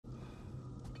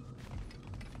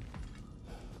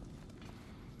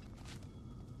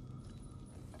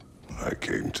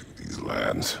came to these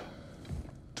lands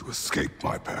to escape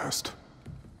my past,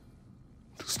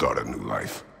 to start a new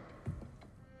life.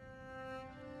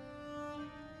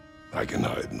 I can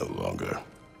hide no longer.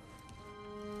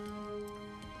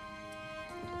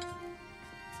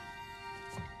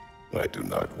 I do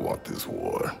not want this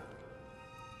war.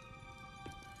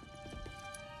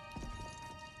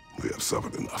 We have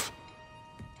suffered enough.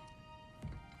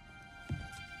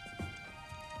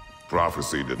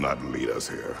 Prophecy did not lead us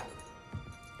here,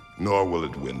 nor will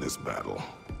it win this battle.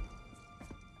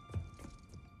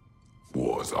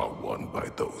 Wars are won by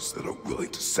those that are willing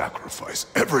to sacrifice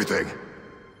everything.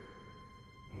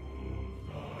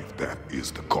 If that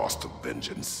is the cost of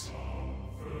vengeance,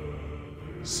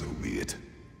 so be it.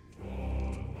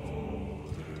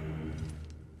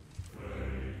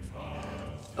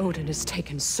 Odin has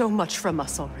taken so much from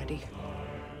us already.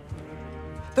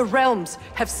 The realms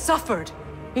have suffered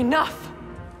enough,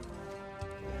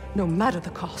 no matter the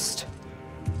cost.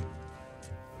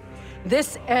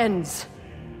 This ends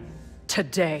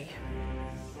today.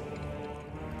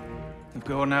 If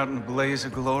going out in a blaze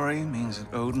of glory means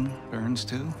that Odin burns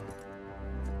too,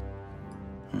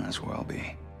 that's where I'll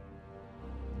be.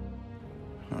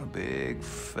 A big,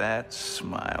 fat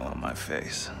smile on my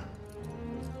face.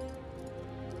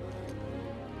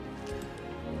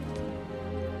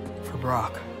 For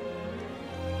Brock.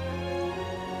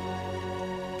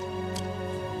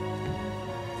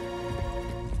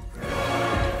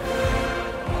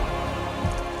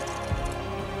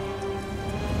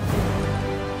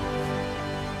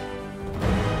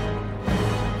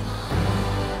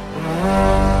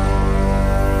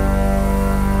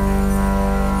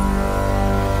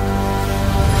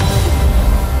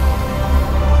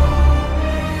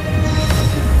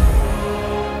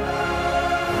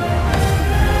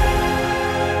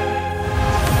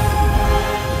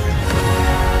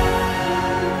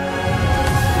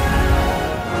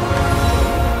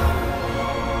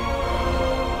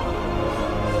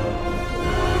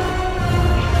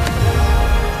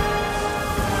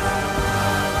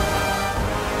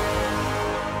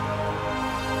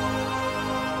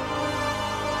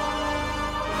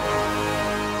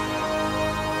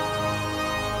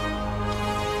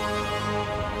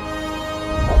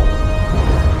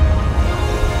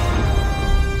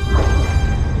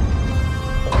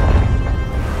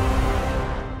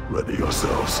 Ready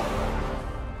yourselves.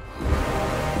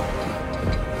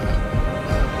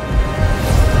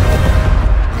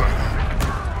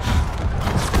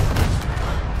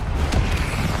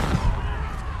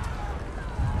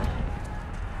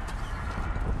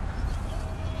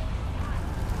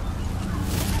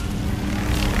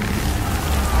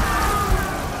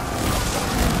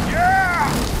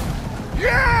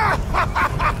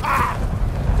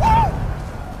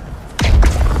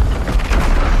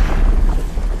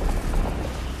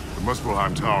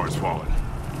 Muspelheim Tower has fallen.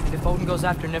 If Odin goes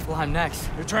after Niflheim next,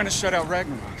 They're trying to shut out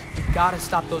Ragnarök. we gotta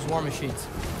stop those war machines.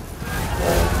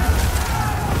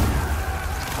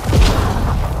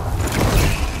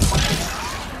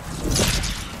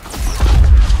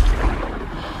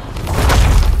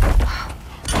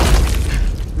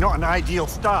 Not an ideal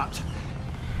start.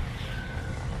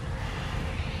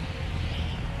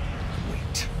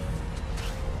 Wait.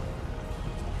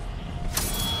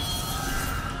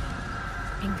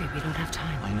 Ingrid, we don't have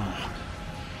time. I know.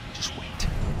 Just wait.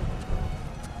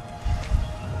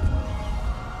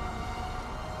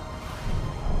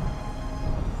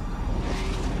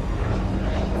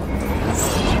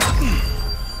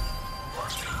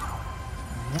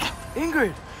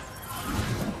 Ingrid!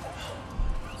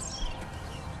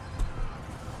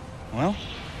 Well,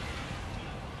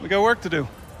 we got work to do.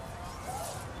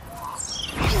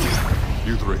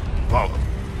 You three, follow.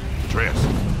 Atreus.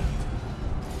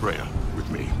 Freya, with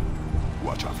me.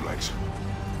 Watch our flanks.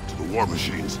 To the war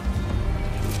machines.